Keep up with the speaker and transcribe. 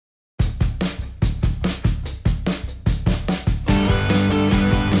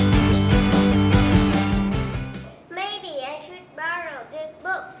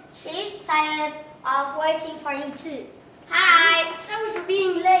minute of waiting for you too. Hi, sorry for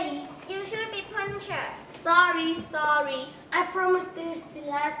being late. You should be punctual. Sorry. I promised this the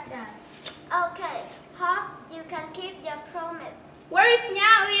last time. Okay, hope you can keep your promise. Where is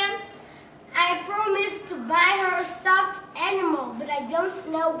Ian? I promised to buy her a stuffed animal, but I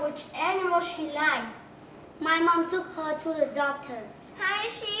don't know which animal she likes. My mom took her to the doctor. How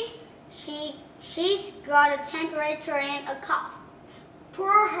is she? She's got a temperature and a cough.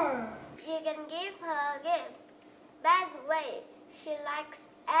 Poor her. You can give her a gift. By the way, she likes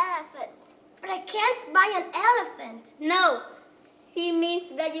elephants. But I can't buy an elephant. No, she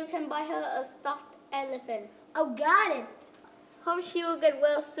means that you can buy her a stuffed elephant. Oh, got it. Hope she will get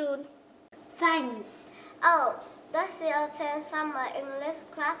well soon. Thanks. Oh, does she attend summer English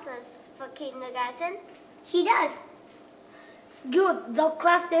classes for kindergarten? She does. Good, those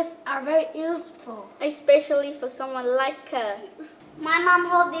classes are very useful. Especially for someone like her. My mom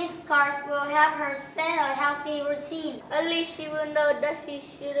hopes these scars will help her set a healthy routine. At least she will know that she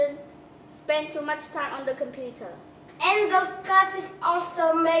shouldn't spend too much time on the computer. And those classes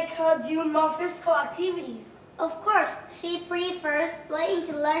also make her do more physical activities. Of course, she prefers playing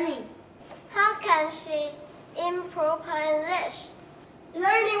to learning. How can she improve her English?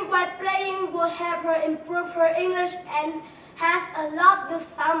 Learning by playing will help her improve her English and have a lot this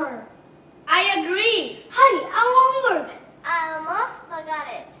summer. I agree. Hey, our homework! I almost forgot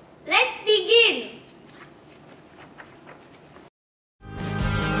it. Let's begin.